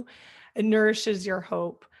you and nourishes your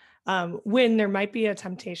hope when there might be a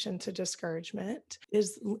temptation to discouragement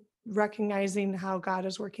is recognizing how God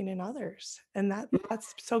is working in others. And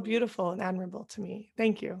that's so beautiful and admirable to me.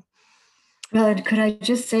 Thank you. Well, and could I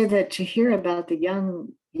just say that to hear about the young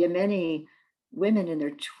Yemeni women in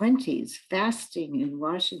their 20s fasting in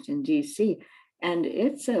Washington, D.C., and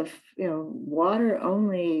it's a water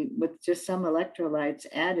only with just some electrolytes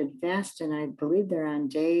added fast, and I believe they're on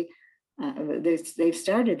day. They've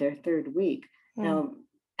started their third week now.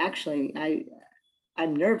 Actually,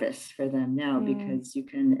 I'm nervous for them now because you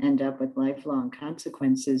can end up with lifelong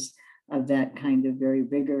consequences of that kind of very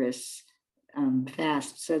rigorous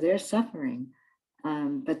fast. So they're suffering,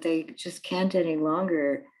 but they just can't any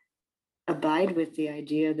longer abide with the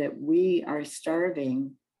idea that we are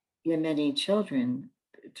starving Yemeni children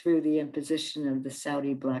through the imposition of the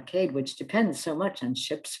Saudi blockade, which depends so much on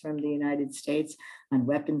ships from the United States, on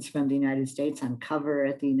weapons from the United States, on cover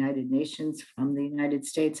at the United Nations from the United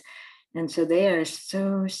States. And so they are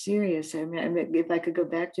so serious. I mean, if I could go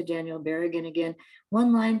back to Daniel Berrigan again,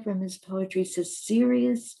 one line from his poetry says,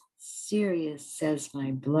 "Serious, serious says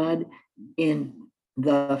my blood in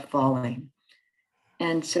the falling."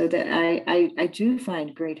 And so that I do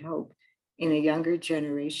find great hope in a younger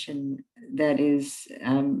generation that is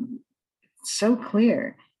so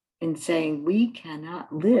clear in saying we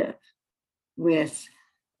cannot live with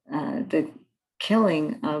the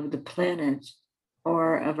killing of the planet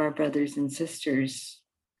or of our brothers and sisters,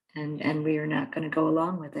 and we are not going to go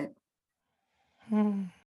along with it.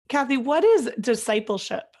 Kathy, what is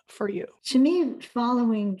discipleship for you? To me,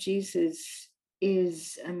 following Jesus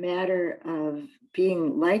is a matter of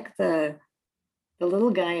being like the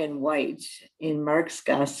little guy in white in Mark's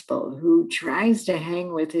gospel who tries to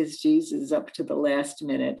hang with his Jesus up to the last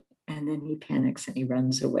minute, and then he panics and he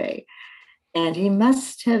runs away. And he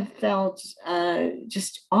must have felt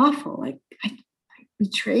just awful, like I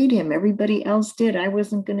betrayed him. Everybody else did. I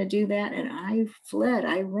wasn't going to do that. And I fled.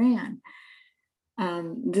 I ran.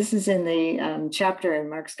 This is in the chapter in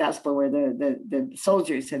Mark's gospel where the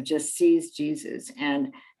soldiers have just seized Jesus,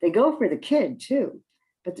 and they go for the kid too.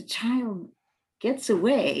 But the child gets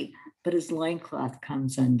away, but his loincloth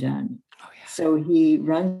comes undone. Oh, yeah. So he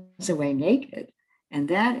runs away naked. And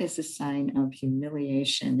that is a sign of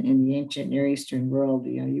humiliation in the ancient Near Eastern world.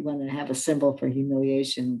 You want to have a symbol for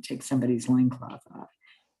humiliation, take somebody's loincloth off.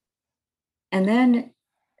 And then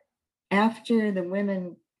after the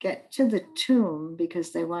women get to the tomb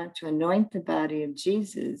because they want to anoint the body of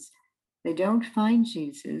Jesus, they don't find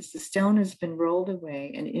Jesus. The stone has been rolled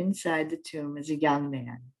away, and inside the tomb is a young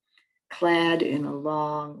man, clad in a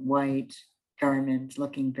long white garment,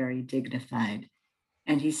 looking very dignified.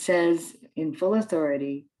 And he says in full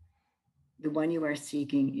authority, the one you are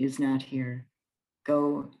seeking is not here.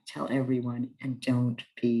 Go tell everyone and don't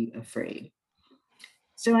be afraid.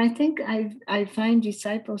 So I think I find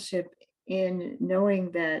discipleship in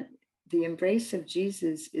knowing that the embrace of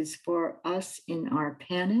Jesus is for us in our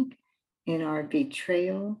panic, in our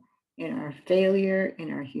betrayal, in our failure,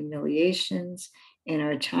 in our humiliations, in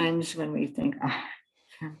our times when we think, oh, I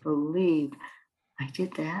can't believe I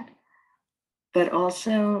did that. But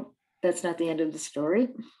also, that's not the end of the story.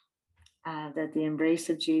 That the embrace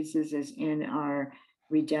of Jesus is in our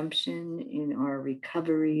redemption, in our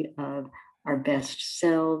recovery of our best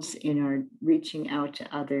selves, in our reaching out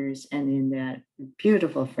to others, and in that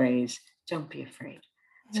beautiful phrase, don't be afraid.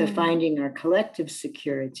 So finding our collective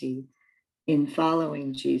security in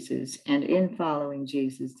following Jesus, and in following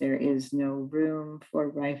Jesus, there is no room for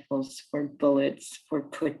rifles, for bullets, for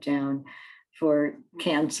put down, for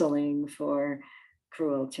canceling, for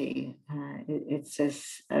cruelty. It's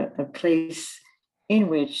a place in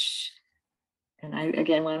which, and I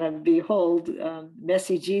again want to behold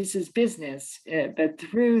messy Jesus business, but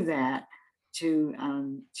through that to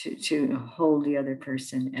hold the other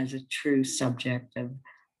person as a true subject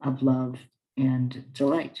of love and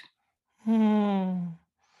delight.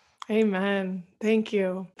 Amen. Thank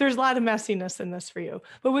you. There's a lot of messiness in this for you,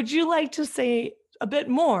 but would you like to say a bit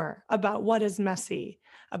more about what is messy,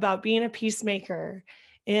 about being a peacemaker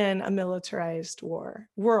in a militarized war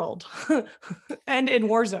world and in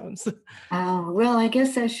war zones? Well, I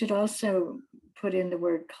guess I should also put in the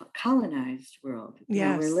word colonized world.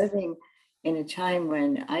 Yes. We're living in a time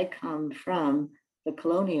when I come from the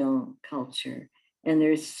colonial culture, and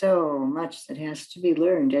there's so much that has to be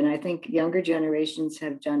learned. And I think younger generations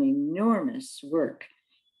have done enormous work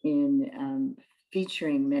in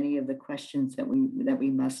featuring many of the questions that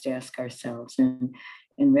we must ask ourselves. And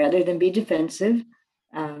rather than be defensive,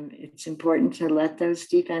 it's important to let those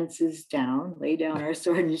defenses down, lay down our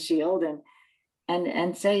sword and shield,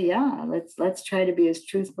 and say, yeah, let's try to be as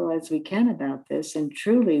truthful as we can about this and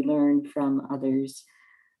truly learn from others.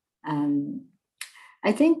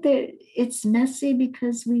 I think that it's messy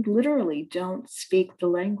because we literally don't speak the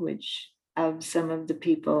language of some of the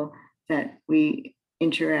people that we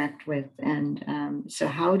interact with. And so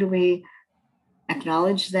how do we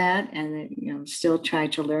acknowledge that and still try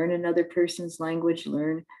to learn another person's language,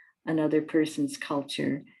 learn another person's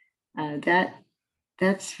culture?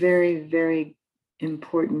 That's very, very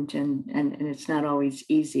important, and it's not always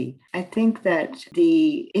easy. I think that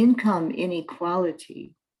the income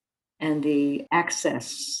inequality and the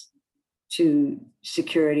access to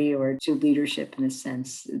security or to leadership, in a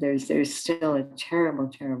sense, there's still a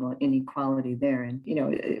terrible inequality there. And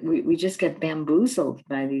we just get bamboozled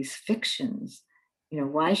by these fictions.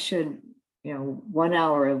 Why should 1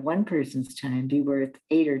 hour of one person's time be worth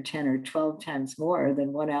 8 or 10 or 12 times more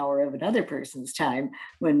than 1 hour of another person's time,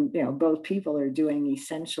 when both people are doing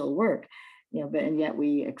essential work? And yet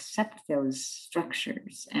we accept those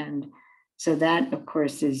structures. And so that, of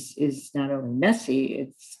course, is not only messy,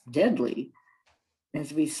 it's deadly,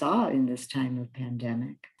 as we saw in this time of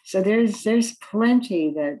pandemic. So there's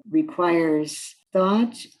plenty that requires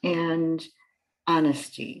thought and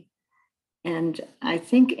honesty. And I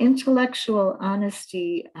think intellectual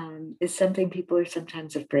honesty is something people are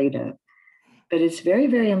sometimes afraid of, but it's very,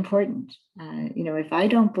 very important. If I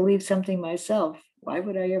don't believe something myself, why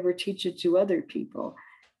would I ever teach it to other people?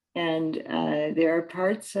 And there are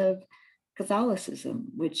parts of Catholicism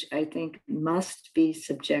which I think must be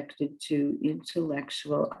subjected to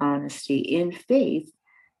intellectual honesty in faith,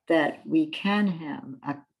 that we can have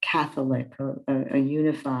a Catholic, a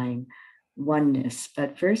unifying oneness.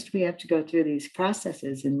 But first we have to go through these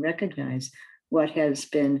processes and recognize what has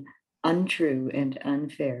been untrue and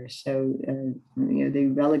unfair. So the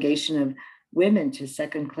relegation of women to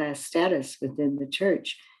second-class status within the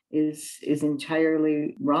church is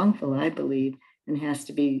entirely wrongful, I believe, and has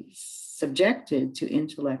to be subjected to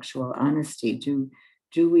intellectual honesty.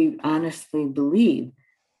 Do we honestly believe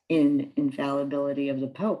in infallibility of the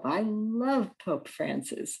Pope? I love Pope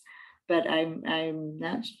Francis, but I'm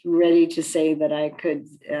not ready to say that I could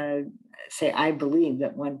say I believe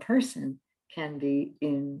that one person can be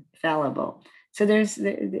infallible. So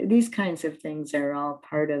these kinds of things are all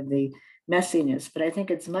part of the messiness, but I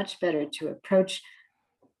think it's much better to approach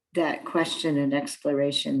that question and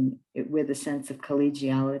exploration with a sense of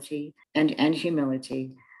collegiality and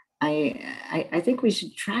humility. I think we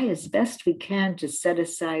should try as best we can to set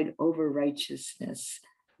aside over righteousness.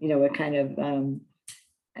 A kind of,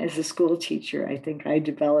 as a school teacher, I think I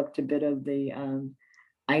developed a bit of the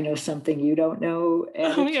I know something you don't know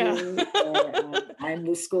Oh, yeah. attitude, or I'm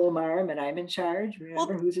the school marm and I'm in charge.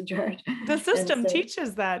 Remember Well, who's in charge? the And system so,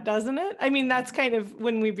 teaches that, doesn't it? I mean, that's kind of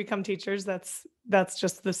when we become teachers, that's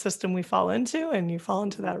just the system we fall into, and you fall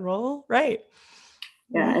into that role, right?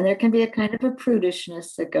 yeah, Mhm. and there can be a kind of a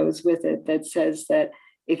prudishness that goes with it that says that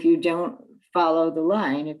if you don't follow the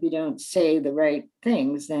line, if you don't say the right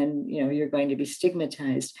things, then you're going to be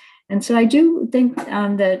stigmatized. And so I do think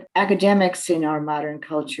that academics in our modern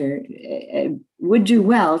culture would do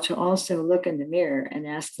well to also look in the mirror and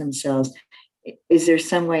ask themselves, is there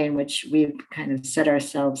some way in which we've kind of set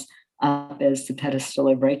ourselves up as the pedestal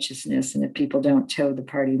of righteousness, and if people don't toe the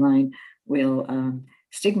party line, we'll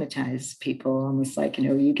stigmatize people, almost like,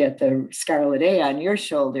 you get the scarlet A on your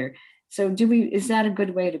shoulder. So is that a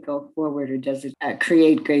good way to go forward, or does it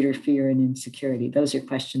create greater fear and insecurity? Those are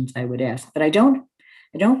questions I would ask, but I don't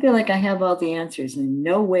feel like I have all the answers. In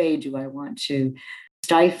no way do I want to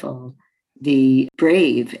stifle the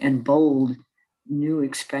brave and bold new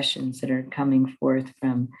expressions that are coming forth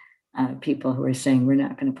from people who are saying we're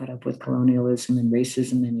not going to put up with colonialism and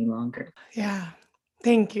racism any longer. Yeah.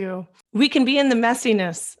 Thank you. We can be in the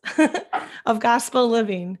messiness of gospel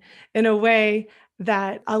living in a way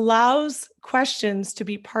that allows questions to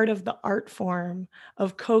be part of the art form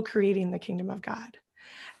of co-creating the kingdom of God.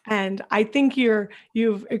 And I think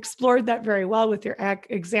you've explored that very well with your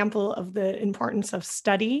example of the importance of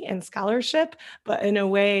study and scholarship, but in a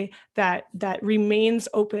way that remains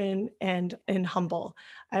open and humble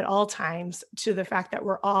at all times to the fact that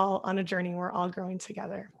we're all on a journey, we're all growing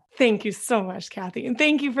together. Thank you so much, Kathy. And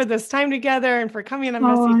thank you for this time together and for coming on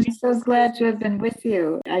Oh, Messy I'm so Jesus. glad to have been with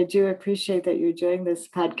you. I do appreciate that you're doing this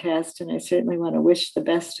podcast, and I certainly want to wish the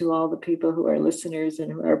best to all the people who are listeners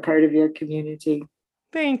and who are part of your community.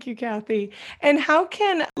 Thank you, Kathy. And how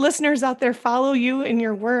can listeners out there follow you in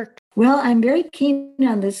your work? Well, I'm very keen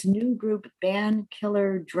on this new group, Ban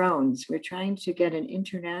Killer Drones. We're trying to get an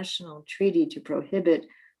international treaty to prohibit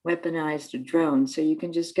weaponized drones. So you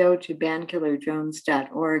can just go to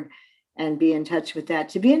bankillerdrones.org and be in touch with that.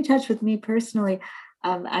 To be in touch with me personally,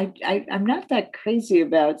 I'm not that crazy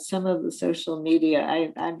about some of the social media.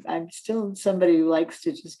 I'm still somebody who likes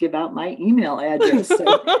to just give out my email address.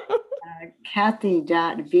 So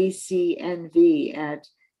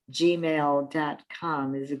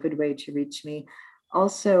kathy.vcnv@gmail.com is a good way to reach me.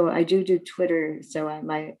 Also, I do Twitter. So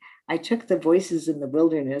I took the Voices in the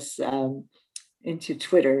Wilderness into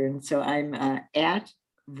Twitter. And so I'm at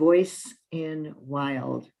Voice in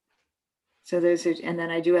Wild. So and then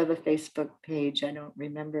I do have a Facebook page. I don't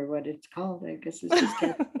remember what it's called. I guess it's just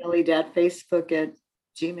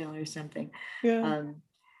kathykelly.facebook@gmail or something. Yeah.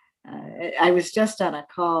 I was just on a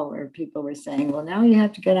call where people were saying, well, now you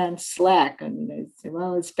have to get on Slack. And I said,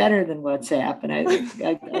 well, it's better than WhatsApp. And I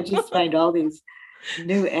just find all these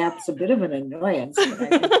new apps a bit of an annoyance, but I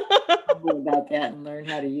can humble about that and learn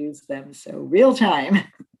how to use them. So real time.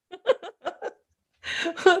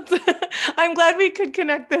 I'm glad we could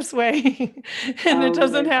connect this way and it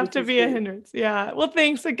doesn't Right, have this to is be a great. hindrance. Yeah. Well,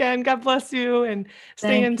 thanks again. God bless you and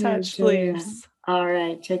stay in Thank you, touch, Julia. please. All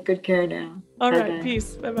right. Take good care now. All right. Bye-bye.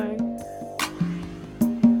 Peace. Bye-bye.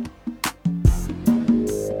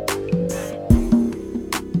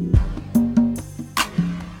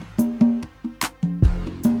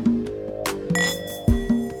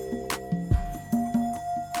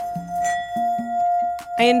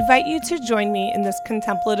 I invite you to join me in this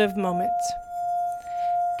contemplative moment.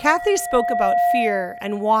 Kathy spoke about fear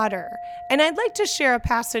and water, and I'd like to share a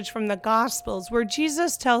passage from the Gospels where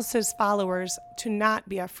Jesus tells his followers to not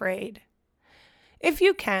be afraid. If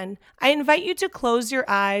you can, I invite you to close your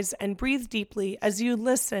eyes and breathe deeply as you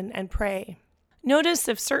listen and pray. Notice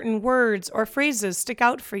if certain words or phrases stick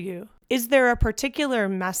out for you. Is there a particular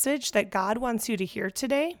message that God wants you to hear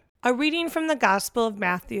today? A reading from the Gospel of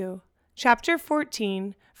Matthew, chapter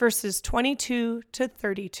 14, verses 22 to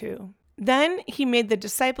 32. Then he made the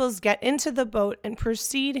disciples get into the boat and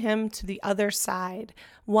precede him to the other side,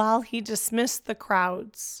 while he dismissed the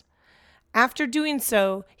crowds. After doing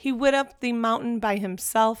so, he went up the mountain by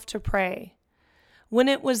himself to pray. When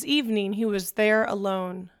it was evening, he was there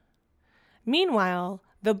alone. Meanwhile,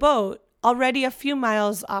 the boat, already a few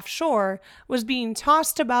miles offshore, was being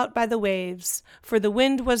tossed about by the waves, for the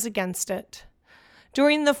wind was against it.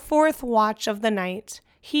 During the fourth watch of the night,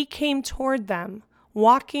 he came toward them,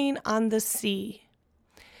 walking on the sea.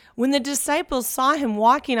 When the disciples saw him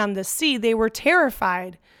walking on the sea, they were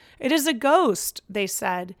terrified. "It is a ghost," they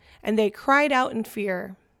said, and they cried out in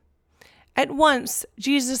fear. At once,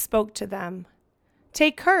 Jesus spoke to them.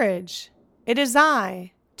 "Take courage. It is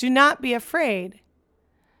I. Do not be afraid."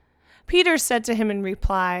 Peter said to him in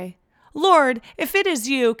reply, "Lord, if it is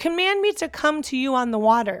you, command me to come to you on the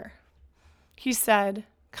water." He said,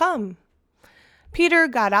 "Come." Peter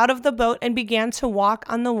got out of the boat and began to walk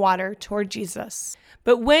on the water toward Jesus.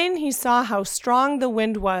 But when he saw how strong the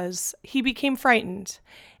wind was, he became frightened,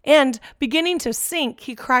 and beginning to sink,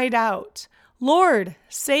 he cried out, "Lord,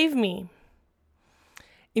 save me."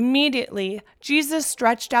 Immediately, Jesus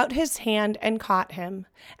stretched out his hand and caught him,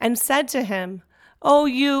 and said to him, "O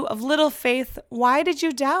you of little faith, why did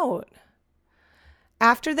you doubt?"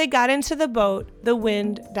 After they got into the boat, the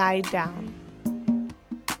wind died down.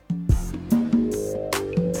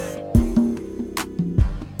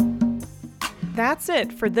 That's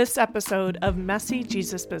it for this episode of Messy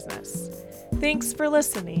Jesus Business. Thanks for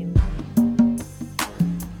listening.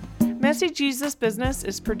 Messy Jesus Business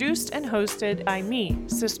is produced and hosted by me,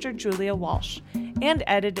 Sister Julia Walsh, and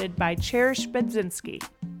edited by Cherish Bedzinski.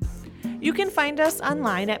 You can find us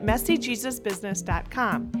online at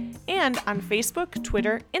messyjesusbusiness.com and on Facebook,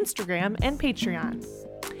 Twitter, Instagram, and Patreon.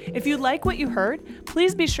 If you like what you heard,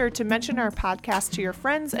 please be sure to mention our podcast to your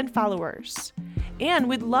friends and followers. And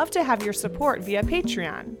we'd love to have your support via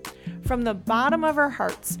Patreon. From the bottom of our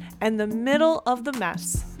hearts and the middle of the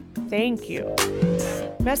mess, thank you.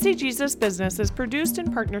 Messy Jesus Business is produced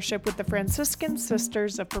in partnership with the Franciscan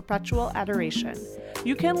Sisters of Perpetual Adoration.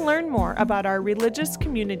 You can learn more about our religious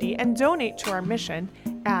community and donate to our mission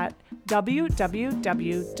at www.fspa.org.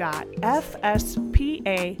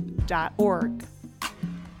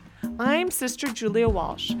 I'm Sister Julia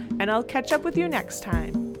Walsh, and I'll catch up with you next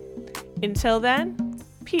time. Until then,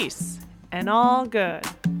 peace and all good.